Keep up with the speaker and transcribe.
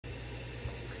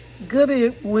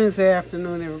Wednesday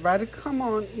afternoon, everybody. Come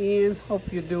on in. Hope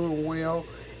you're doing well.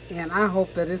 And I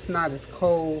hope that it's not as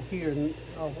cold here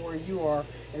where you are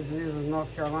as it is in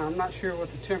North Carolina. I'm not sure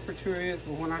what the temperature is,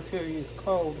 but when I tell you it's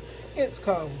cold, it's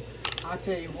cold. I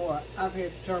tell you what, I've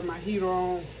had to turn my heater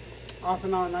on, off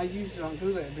and on. I usually don't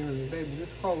do that during the day, but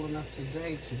it's cold enough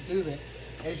today to do that.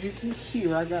 As you can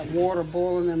hear, I got water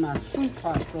boiling in my soup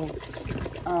pot, so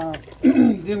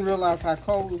didn't realize how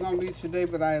cold it was going to be today,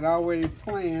 but I had already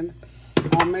planned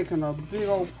on making a big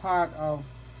old pot of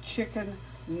chicken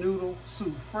noodle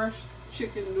soup, fresh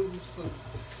chicken noodle soup.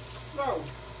 So,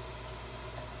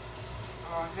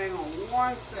 hang on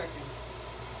one second.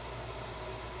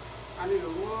 I need a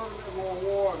little bit more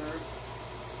water.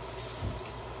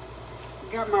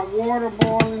 Got my water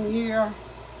boiling here,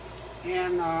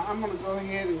 and I'm going to go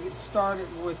ahead and get started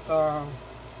with the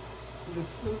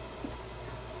soup.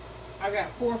 I got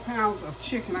 4 pounds of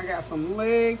chicken. I got some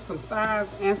legs, some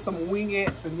thighs, and some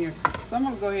wingettes in here. So I'm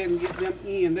going to go ahead and get them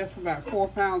in. That's about 4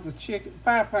 pounds of chicken,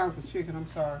 5 pounds of chicken, I'm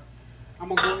sorry. I'm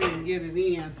going to go ahead and get it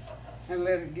in and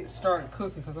let it get started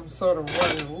cooking because I'm sort of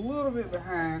running a little bit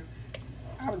behind.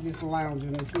 I was just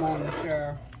lounging this morning,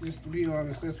 child. Just to be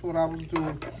honest, that's what I was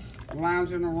doing.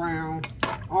 Lounging around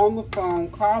on the phone,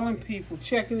 calling people,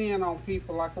 checking in on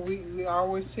people. Like we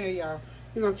always tell y'all,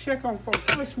 you know, check on folks,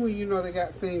 especially when you know they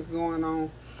got things going on.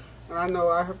 And I know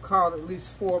I have called at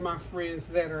least 4 of my friends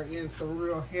that are in some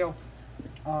real health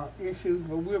issues,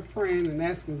 but we're praying and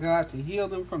asking God to heal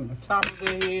them from the top of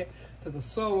their head to the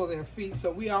sole of their feet.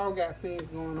 So we all got things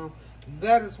going on.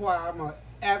 That is why I'm an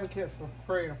advocate for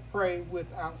prayer. Pray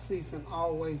without ceasing,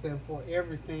 always and for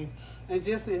everything. And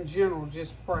just in general,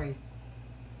 just pray.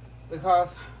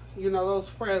 Because, you know, those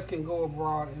prayers can go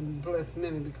abroad and bless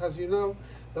many, because, you know,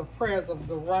 the prayers of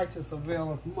the righteous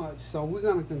availeth much. So we're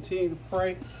going to continue to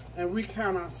pray, and we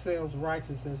count ourselves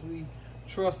righteous as we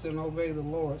trust and obey the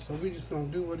Lord. So we're just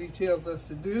going to do what he tells us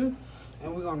to do,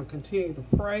 and we're going to continue to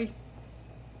pray.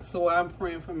 So I'm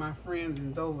praying for my friend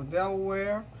in Dover,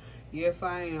 Delaware. Yes,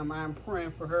 I am. I'm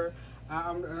praying for her.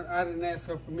 I didn't ask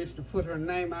her permission to put her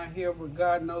name out here, but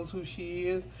God knows who she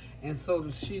is, and so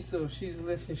does she. So if she's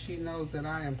listening, she knows that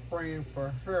I am praying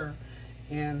for her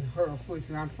and her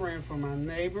affliction. I'm praying for my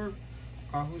neighbor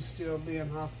who's still being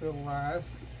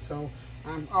hospitalized. So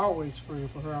I'm always praying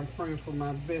for her. I'm praying for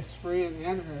my best friend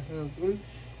and her husband,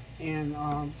 and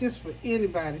just for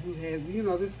anybody who has, you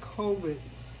know, this COVID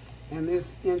and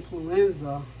this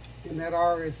influenza and that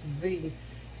RSV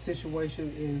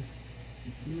situation is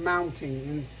mounting,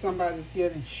 and somebody's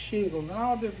getting shingles and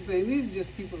all different things. These are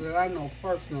just people that I know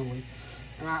personally,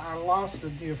 and I lost a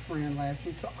dear friend last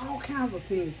week. So all kinds of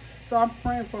things. So I'm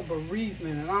praying for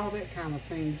bereavement and all that kind of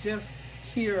thing just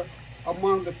here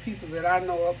among the people that I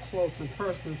know up close and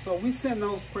personal. So we send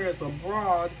those prayers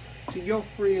abroad to your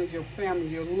friends, your family,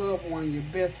 your loved one, your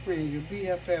best friend, your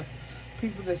BFF,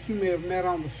 people that you may have met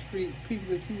on the street,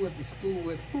 people that you went to school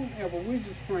with, whomever. We're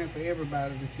just praying for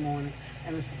everybody this morning,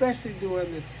 and especially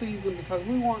during this season, because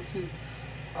we want to,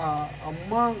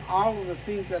 among all of the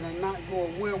things that are not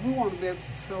going well, we want to be able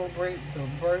to celebrate the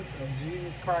birth of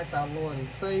Jesus Christ, our Lord and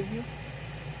Savior.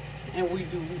 And we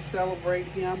do. We celebrate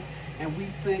him, and we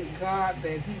thank God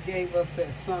that he gave us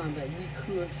that son that we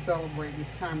could celebrate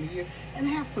this time of year and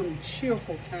have some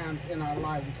cheerful times in our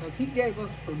life, because he gave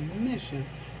us permission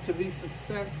to be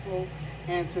successful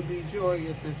and to be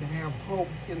joyous and to have hope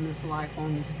in this life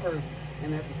on this earth.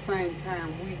 And at the same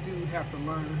time, we do have to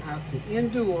learn how to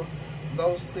endure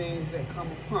those things that come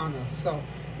upon us. So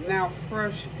now,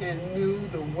 fresh and new,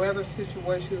 the weather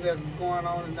situation that is going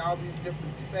on in all these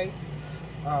different states.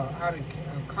 Out in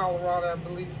Colorado, I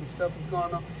believe some stuff is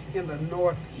going on in the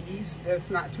Northeast.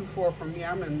 That's not too far from me.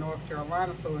 I'm in North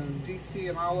Carolina, so in D.C.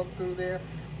 and all up through there,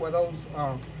 where those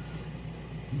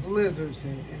blizzards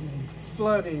and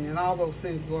flooding and all those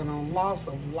things going on, loss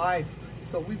of life.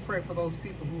 So we pray for those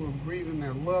people who are grieving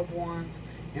their loved ones,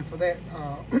 and for that,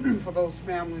 for those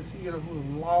families, you know, who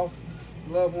have lost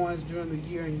loved ones during the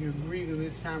year, and you're grieving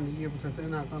this time of year because they're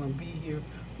not going to be here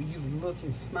for you to look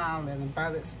and smile at and buy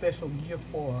that special gift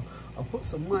for, or put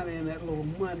some money in that little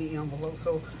money envelope.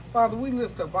 So, Father, we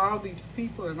lift up all these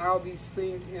people and all these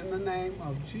things in the name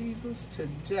of Jesus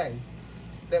today,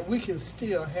 that we can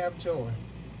still have joy.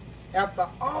 After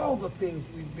all the things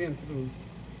we've been through,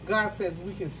 God says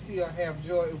we can still have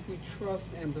joy if we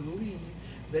trust and believe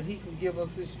that he can give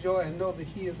us this joy, and know that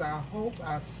he is our hope,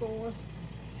 our source,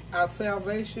 our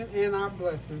salvation, and our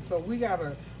blessing. So we got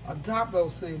to adopt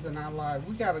those things in our life.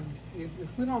 We got to,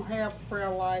 if we don't have prayer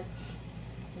life,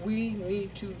 we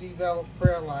need to develop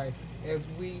prayer life as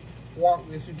we walk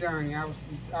this journey. I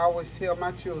always tell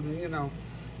my children, you know,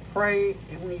 Pray,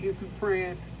 and when you get through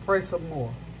praying, pray some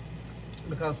more.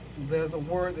 Because there's a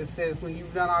word that says when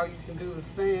you've done all you can do to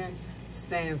stand,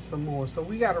 stand some more. So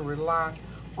we got to rely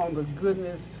on the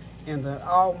goodness and the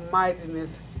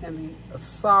almightiness and the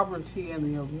sovereignty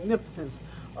and the omnipotence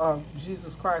of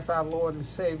Jesus Christ, our Lord and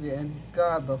Savior, and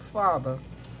God the Father,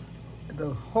 the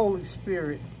Holy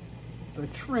Spirit, the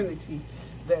Trinity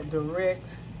that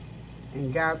directs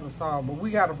and guides us all. But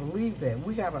we got to believe that.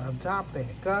 We got to adopt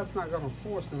that. God's not going to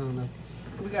force it on us.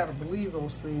 We got to believe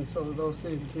those things so that those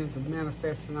things begin to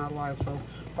manifest in our lives. So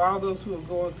for all those who are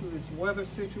going through this weather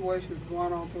situation that's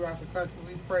going on throughout the country,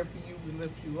 we pray for you. We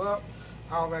lift you up.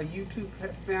 All of our YouTube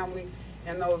family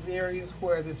in those areas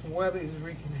where this weather is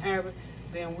wreaking havoc,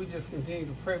 then we just continue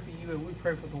to pray for you, and we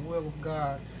pray for the will of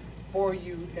God for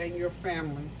you and your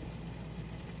family,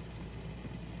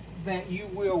 that you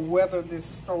will weather this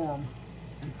storm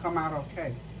and come out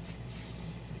okay.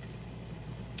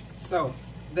 So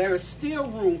there is still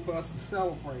room for us to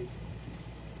celebrate,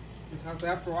 because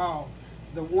after all,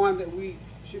 the one that we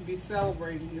should be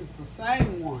celebrating is the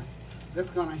same one that's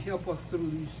going to help us through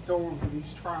these storms and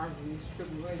these trials and these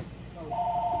tribulations. So,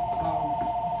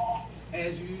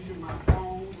 as usual, my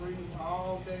phone rings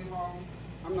all day long.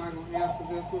 I'm not going to answer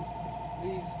this one.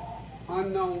 These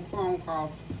unknown phone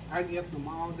calls, I get them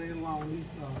all day long.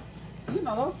 These, you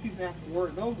know, those people have to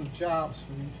work. Those are jobs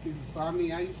for these people. So, I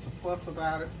mean, I used to fuss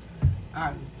about it.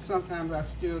 Sometimes I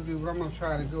still do, but I'm going to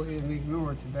try to go ahead and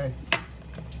ignore it today.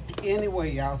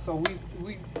 Anyway, y'all, so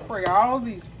we pray all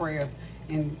these prayers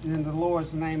in the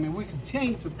Lord's name, and we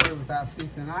continue to pray without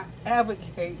ceasing. I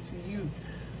advocate to you,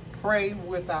 pray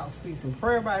without ceasing.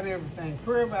 Pray about everything.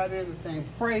 Pray about anything.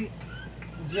 Pray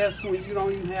just when you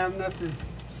don't even have nothing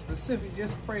specific.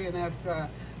 Just pray and ask God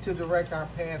to direct our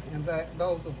path and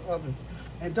those of others.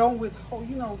 And don't withhold,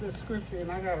 you know, this scripture, and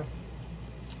I got to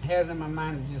have it in my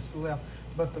mind and just left,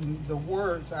 but the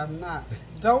words are not.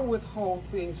 Don't withhold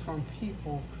things from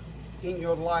people in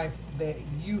your life that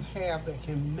you have that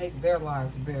can make their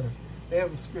lives better.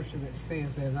 There's a scripture that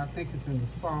says that, and I think it's in the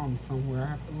Psalms somewhere. I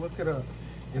have to look it up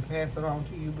and pass it on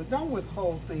to you. But don't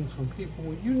withhold things from people.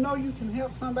 When you know you can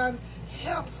help somebody,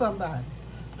 help somebody.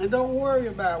 And don't worry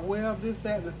about, well, this,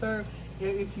 that, and the third.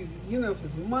 If if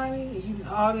it's money, and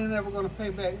they're never going to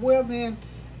pay back, well, then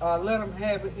let them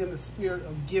have it in the spirit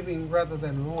of giving rather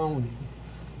than loaning.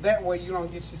 That way you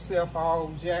don't get yourself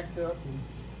all jacked up and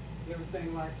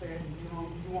everything like that, and you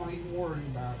won't even worry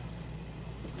about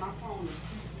it. My phone is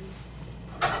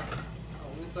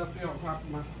it's up there on top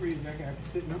of my fridge. I got it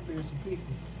sitting up there some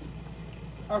people.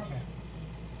 Okay.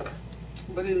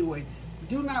 But anyway,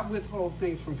 do not withhold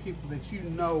things from people that you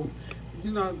know,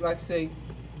 like say,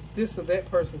 this or that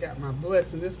person got my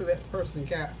blessing, this or that person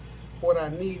got what I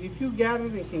need. If you got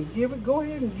it and can give it, go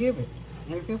ahead and give it.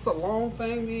 And if it's a long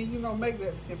thing, then, make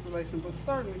that stipulation. But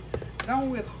certainly, don't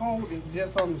withhold it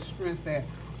just on the strength that,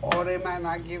 or they might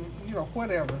not give it,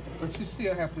 whatever. But you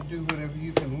still have to do whatever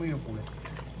you can live with.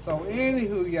 So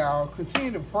anywho, y'all,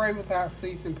 continue to pray without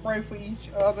ceasing. Pray for each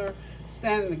other.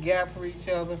 Stand in the gap for each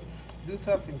other. Do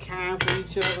something kind for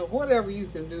each other. Whatever you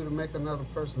can do to make another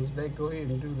person's day, go ahead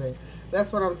and do that.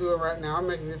 That's what I'm doing right now. I'm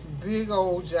making this big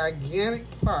old gigantic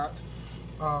pot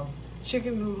of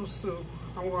chicken noodle soup.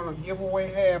 I'm going to give away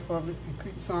half of it and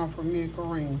keep some for me and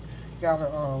Kareem. Got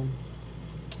a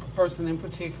person in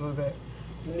particular that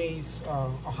needs a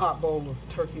hot bowl of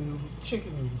chicken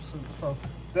noodle soup. So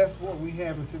that's what we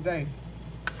having today,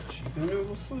 chicken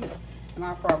noodle soup. And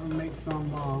I'll probably make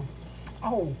some,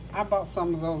 I bought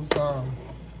some of those,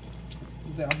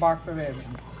 a box of that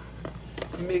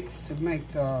mix to make,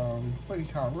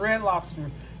 Red Lobster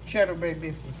Cheddar Bay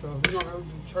biscuits. So we're going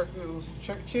to do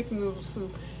chicken noodle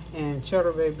soup and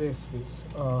Cheddar Bay biscuits.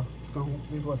 It's going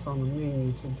to be what's on the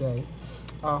menu today.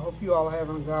 I hope you all are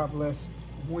having a God bless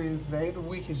Wednesday. The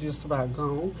week is just about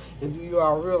gone. And do you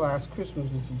all realize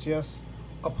Christmas is just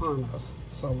upon us?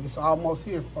 So it's almost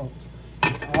here, folks.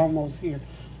 It's almost here.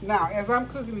 Now, as I'm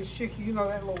cooking this chicken,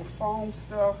 that little foam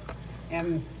stuff,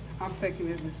 and I'm thinking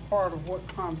that it's part of what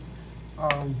comes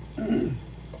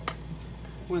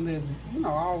when there's,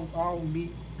 all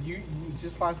meat,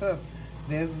 just like us,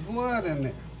 there's blood in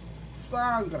there.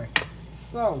 Sangre.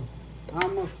 So,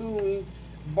 I'm assuming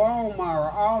bone marrow,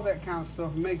 all that kind of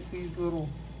stuff makes these little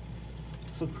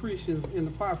secretions in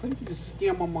the pot. So you can just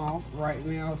skim them off right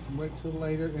now, so wait till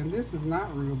later. And this is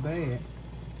not real bad.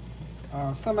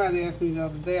 Somebody asked me the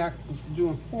other day, I was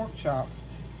doing pork chops,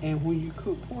 and when you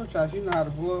cook pork chops, you know how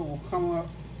the blood will come up.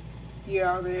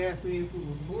 Yeah, they asked me if it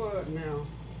was blood now.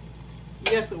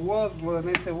 Yes, it was blood.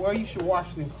 And they said, well, you should wash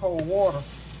it in cold water.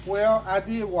 Well, I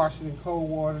did wash it in cold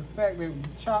water. In fact, the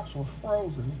chops were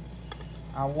frozen.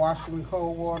 I wash them in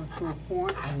cold water to a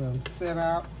point. I let them set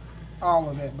out, all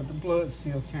of that, but the blood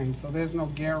still came. So there's no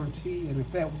guarantee, and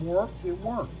if that works, it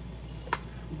works.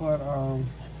 But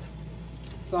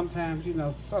sometimes, you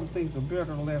know, some things are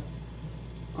better left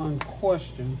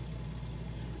unquestioned.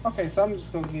 Okay, so I'm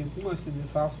just going to get as much of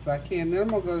this off as I can. Then I'm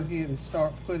going to go ahead and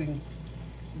start putting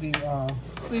the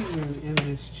seasoning in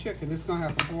this chicken. It's going to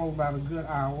have to boil about a good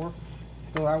hour.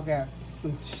 So I've got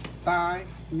some thigh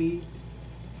meat,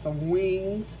 some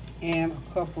wings, and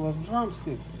a couple of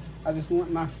drumsticks. I just went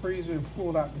in my freezer and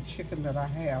pulled out the chicken that I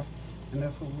have, and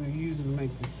that's what we're using to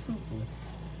make the soup with.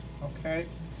 Okay,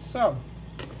 so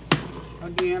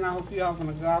again, I hope you all having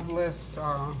a God bless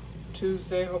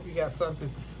Tuesday. Hope you got something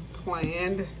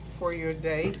planned for your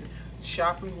day,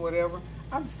 shopping, whatever.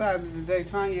 I decided today,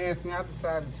 Tanya asked me, I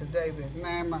decided today that,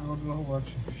 nah, I'm not going to do a whole bunch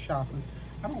of shopping.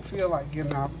 I don't feel like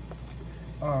getting out.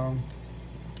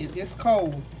 It's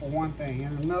cold, for one thing.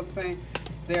 And another thing,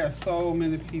 there are so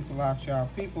many people out, y'all.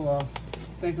 People are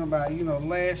thinking about, you know,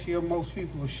 last year most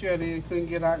people were shut in, couldn't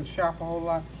get out and shop a whole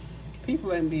lot.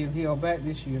 People ain't being held back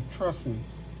this year. Trust me.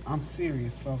 I'm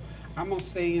serious. So I'm going to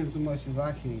stay in as much as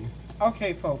I can.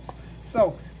 Okay, folks.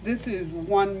 So this is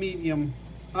 1 medium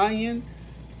onion,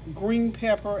 green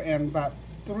pepper, and about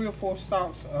 3 or 4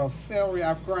 stalks of celery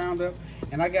I've ground up.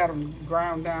 And I got them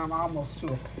ground down almost to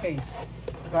a paste,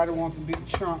 because I didn't want the big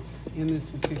chunks in this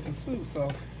particular soup. So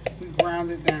we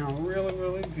ground it down really,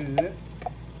 really good.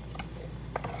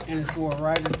 And it's going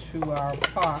right into our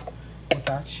pot with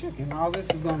our chicken. All this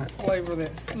is going to flavor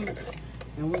that soup,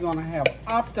 and we're going to have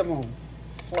optimal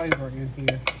flavor in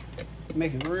here.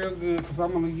 Make it real good, because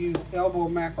I'm going to use elbow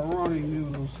macaroni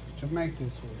noodles to make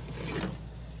this with.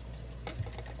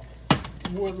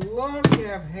 Would love to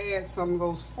have had some of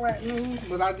those flat noodles,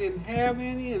 but I didn't have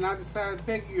any, and I decided,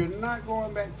 Peggy, you're not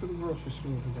going back to the grocery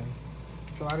store today.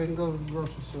 So I didn't go to the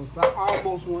grocery store, because I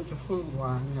almost went to Food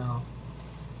Line, y'all.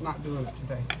 Not doing it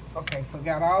today. Okay, so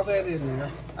got all that in there.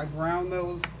 I ground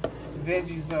those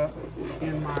veggies up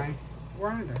in my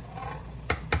grinder.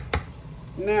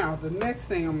 Now, the next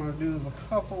thing I'm going to do is a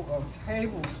couple of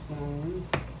tablespoons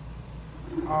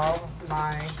of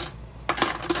my,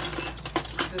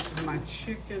 this is my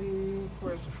chicken,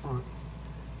 where's the front?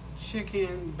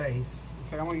 Chicken base.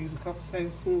 Okay, I'm going to use a couple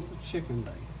tablespoons of chicken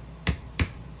base.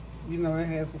 You know, it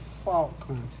has a salt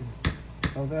content.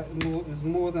 So that is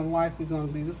more than likely going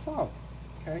to be the salt.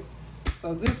 Okay,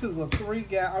 so this is a 3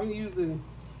 gallon.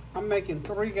 I'm making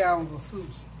 3 gallons of soup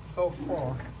so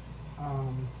far.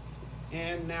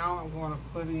 And now I'm going to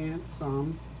put in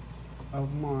some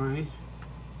of my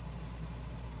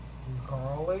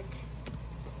garlic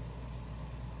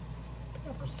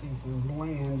pepper seasoning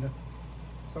blend.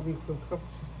 So I'm going to put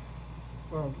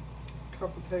a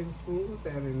couple tablespoons of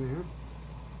that in there.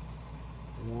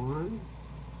 1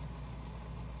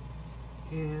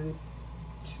 and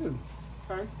 2.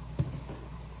 Okay,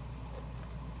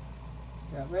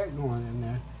 got that going in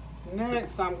there.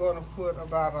 Next, I'm going to put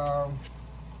about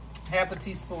half a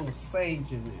teaspoon of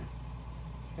sage in there.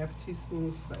 Half a teaspoon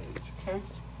of sage. Okay,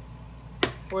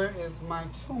 where is my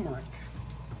turmeric?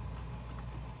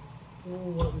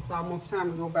 Ooh, it's almost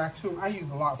time to go back to. I use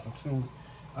lots of turmeric.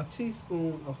 A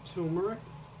teaspoon of turmeric.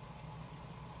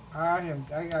 I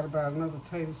got about another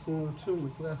tablespoon of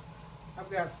turmeric left. I've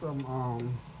got some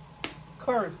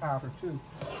curry powder too.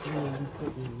 I'm going to be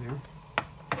putting in there.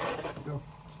 Now,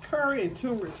 curry and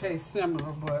turmeric taste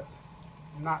similar, but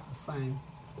not the same.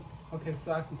 Okay,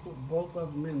 so I can put both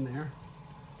of them in there.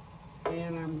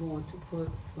 And I'm going to put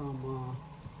some,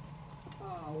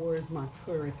 where's my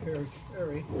curry?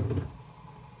 Okay.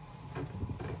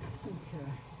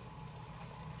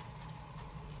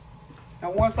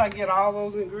 Now once I get all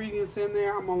those ingredients in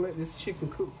there, I'm going to let this chicken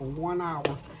cook for 1 hour.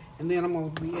 And then I'm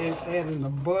going to be adding the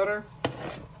butter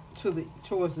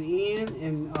towards the end.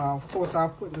 And of course I'll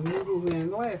put the noodles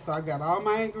in last. So I got all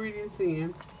my ingredients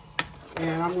in.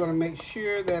 And I'm going to make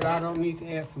sure that I don't need to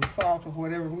add some salt or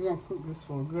whatever. We're going to cook this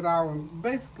for a good hour. And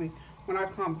basically, when I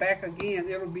come back again,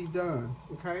 it'll be done.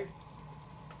 Okay?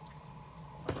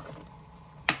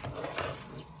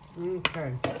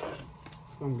 Okay.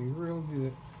 It's going to be real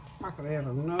good. I could add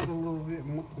another little bit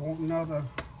more, another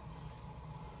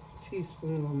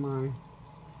teaspoon of my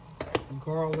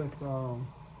garlic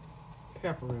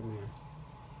pepper in there.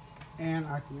 And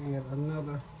I can add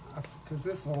another, because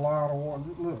this is a lot of water.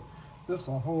 Look. This is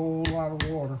a whole lot of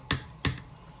water.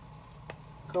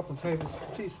 A couple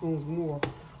teaspoons more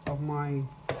of my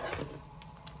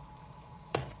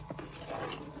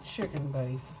chicken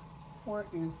base. What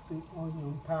is the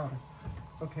onion powder?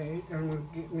 Okay, I'm going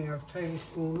to get me a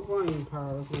tablespoon of onion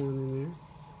powder going in there.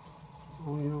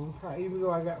 Onion powder. Even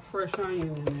though I got fresh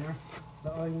onion in there,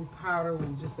 The onion powder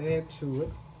we'll just add to it,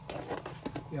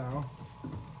 y'all.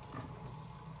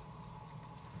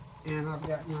 And I've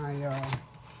got my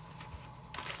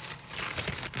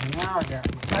now I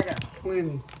got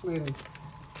plenty plenty of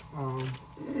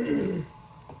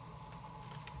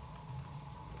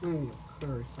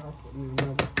curry, so I'll put in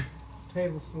another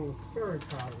tablespoon of curry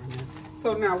powder in there.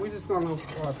 So now we're just gonna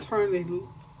turn the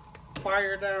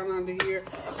fire down under here.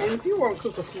 And if you want to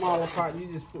cook a smaller pot, you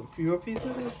just put fewer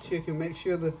pieces of chicken. Make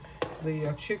sure the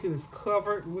chicken is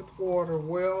covered with water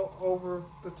well over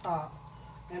the top,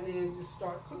 and then just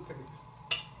start cooking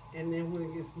it. And then when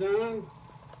it gets done,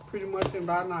 pretty much in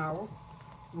about an hour,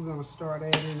 we're gonna start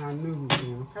adding our noodles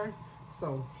in. Okay,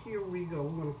 so here we go.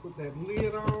 We're gonna put that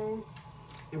lid on,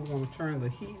 and we're gonna turn the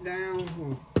heat down. We're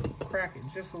gonna crack it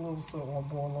just a little so it won't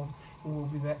boil over, and we'll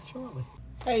be back shortly.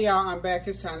 Hey y'all, I'm back.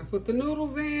 It's time to put the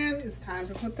noodles in. It's time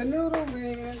to put the noodles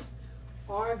in.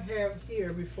 All I have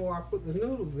here before I put the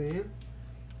noodles in,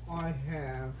 I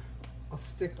have a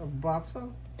stick of butter.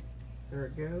 There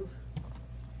it goes.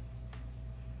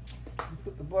 I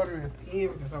put the butter in at the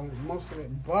end because I want most of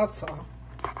that butter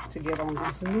to get on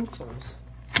these noodles.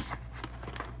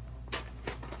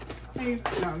 And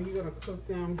you're going to cook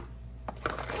them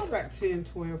for about 10,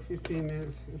 12, 15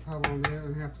 minutes is how long they're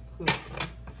going to have to cook.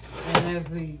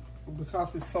 And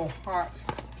because it's so hot,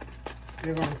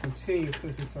 they're going to continue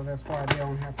cooking, so that's why they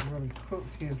don't have to really cook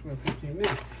 10, 12, 15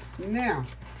 minutes. Now,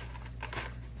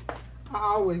 I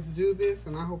always do this,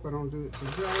 and I hope I don't do it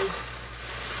today.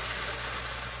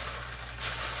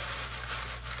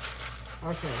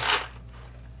 Okay,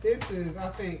 this is, I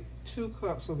think, 2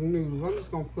 cups of noodles. I'm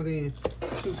just going to put in 2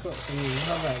 cups of noodles.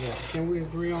 How about that? Can we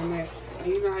agree on that? And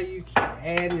you know how you keep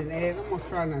adding and adding? I'm going to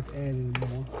try not to add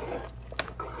anymore.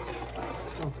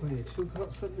 I'll put in 2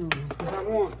 cups of noodles because I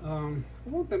want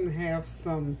them to have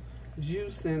some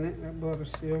juice in it. That butter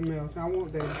still melts. I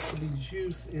want there to be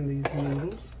juice in these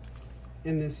noodles,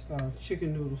 in this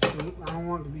chicken noodle soup. I don't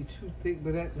want it to be too thick,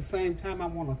 but at the same time, I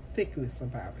want a thickness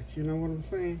about it. You know what I'm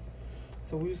saying?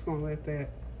 So we're just gonna let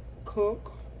that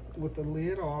cook with the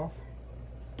lid off.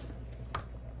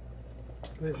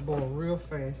 Let it boil real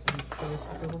fast, just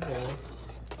fast as it'll boil.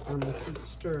 I'm gonna keep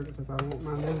stirring because I want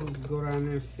my noodles to go down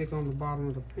there and stick on the bottom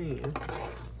of the pan. So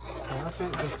I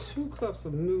think the 2 cups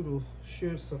of noodles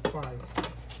should suffice.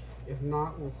 If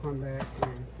not, we'll come back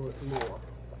and put more.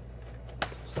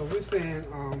 So we're saying,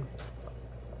 let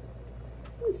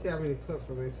me see how many cups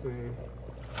are they saying.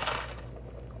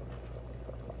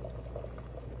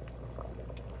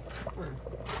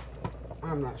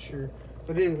 I'm not sure.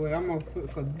 But anyway, I'm gonna put,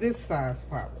 for this size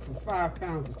pot, for 5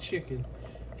 pounds of chicken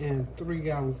and 3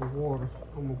 gallons of water,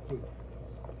 I'm gonna put,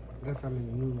 that's how many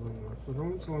noodles I'm gonna put.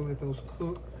 I'm just gonna let those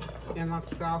cook. And like I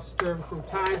said, I'll stir them from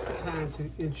time to time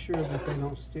to ensure that they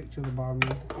don't stick to the bottom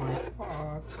of my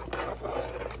pot.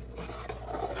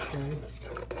 Okay.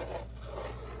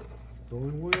 It's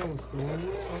going well, it's going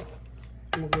well.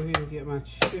 I'm gonna go ahead and get my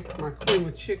cream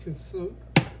of chicken soup.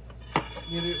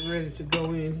 Get it ready to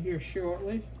go in here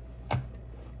shortly.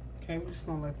 Okay, we're just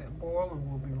gonna let that boil and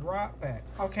we'll be right back.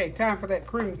 Okay, time for that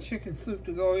cream of chicken soup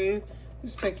to go in.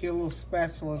 Just take your little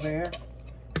spatula there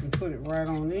and put it right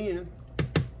on in.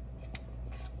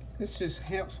 This just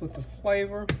helps with the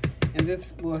flavor, and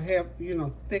this will help, you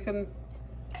know, thicken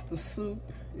the soup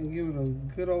and give it a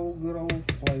good old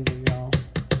flavor, y'all.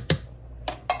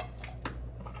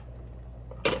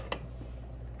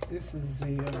 This is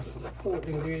the support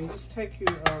ingredient. Just take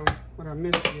your, what I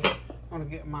mentioned, I'm gonna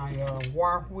get my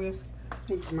wire whisk,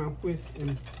 with my whisk and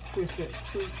whisk that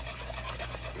soup.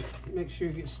 Make sure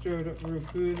it gets stirred up real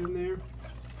good in there.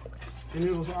 And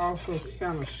it will also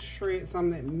kind of shred some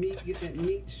of that meat, get that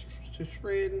meat to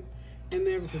shredding in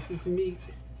there, because this meat,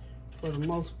 for the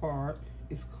most part,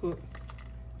 is cooked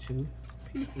to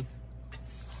pieces.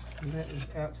 And that is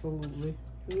absolutely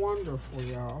wonderful,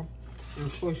 y'all. And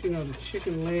of course, you know, the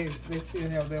chicken legs, they still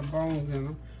have their bones in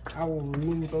them. I will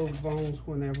remove those bones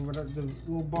whenever, but the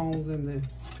little bones in the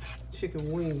chicken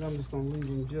wings, I'm just gonna leave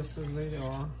them just as they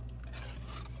are.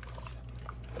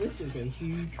 This is a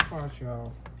huge pot,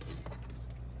 y'all.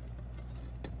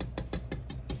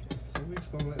 So we're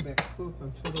just gonna let that cook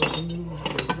until those noodles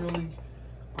get really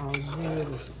good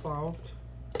and soft.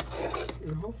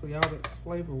 And hopefully all that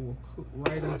flavor will cook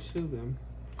right into them.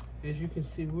 As you can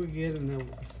see, we're getting there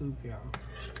with the soup, y'all.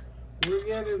 We're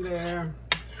getting there.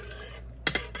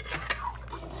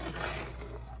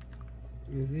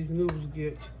 As these noodles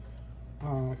get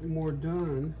more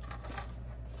done,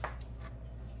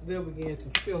 they'll begin to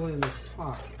fill in this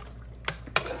pot.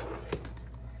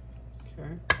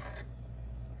 Okay.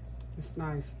 It's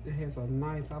nice. It has a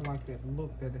nice, I like that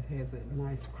look that it has, that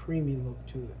nice creamy look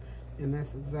to it. And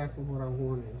that's exactly what I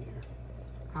want in here.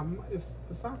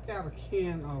 If I got a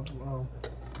can of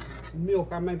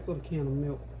milk, I may put a can of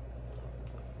milk.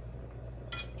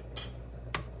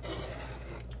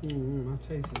 I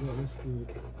taste it. That's good.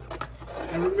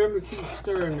 And remember to keep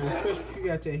stirring now, especially if you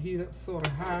got that heat up sort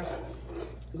of high.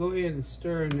 Go ahead and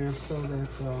stir in there so that it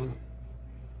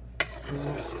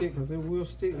won't stick, because it will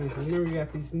stick. And remember, you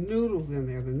got these noodles in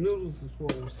there. The noodles is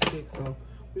what will stick. So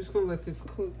we're just gonna let this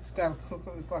cook. It's gotta cook,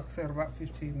 like I said, about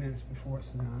 15 minutes before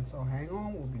it's done. So hang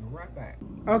on, we'll be right back.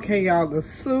 Okay, y'all, the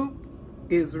soup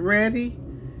is ready.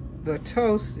 The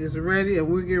toast is ready, and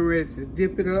we're getting ready to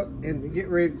dip it up and get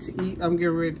ready to eat. I'm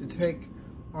getting ready to take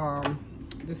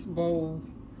this bowl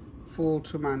full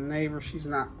to my neighbor. She's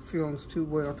not feeling too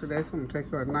well today, so I'm gonna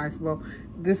take her a nice bowl.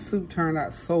 This soup turned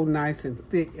out so nice and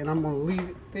thick, and I'm gonna leave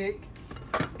it thick.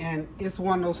 And it's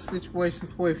one of those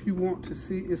situations where if you want to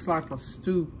see, it's like a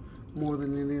stew more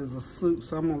than it is a soup.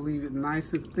 So I'm gonna leave it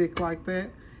nice and thick like that.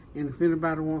 And if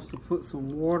anybody wants to put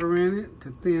some water in it to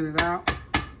thin it out,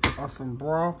 or some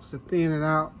broth to thin it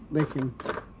out,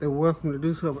 they're welcome to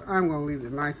do so, but I'm gonna leave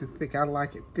it nice and thick. I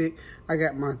like it thick. I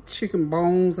got my chicken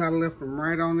bones. I left them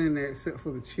right on in there except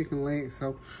for the chicken legs.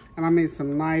 So, and I made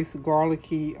some nice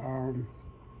garlicky, what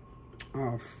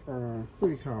do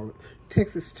you call it?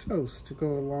 Texas toast to go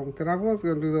along with it. I was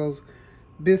gonna do those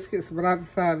biscuits, but I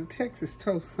decided Texas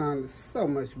toast sounded so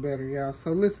much better, y'all.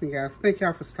 So listen, guys, thank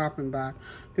y'all for stopping by.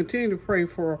 Continue to pray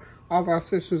for all of our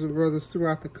sisters and brothers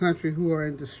throughout the country who are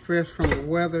in distress from the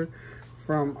weather,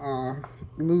 from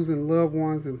losing loved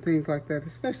ones and things like that,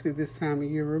 especially this time of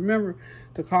year. Remember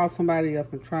to call somebody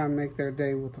up and try and make their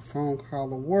day with a phone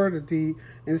call, a word, a deed.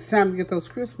 And it's time to get those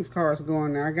Christmas cards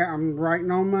going now. I'm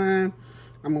writing on mine.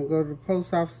 I'm going to go to the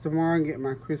post office tomorrow and get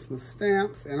my Christmas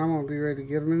stamps, and I'm going to be ready to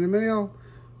get them in the mail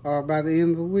by the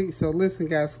end of the week. So listen,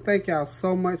 guys, thank y'all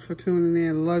so much for tuning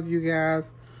in. Love you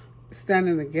guys. Stand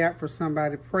in the gap for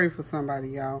somebody. Pray for somebody,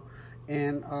 y'all.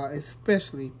 And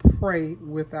especially pray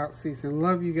without ceasing.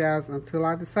 Love you guys until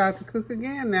I decide to cook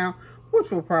again now,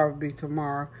 which will probably be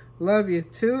tomorrow. Love you.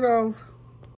 Toodles.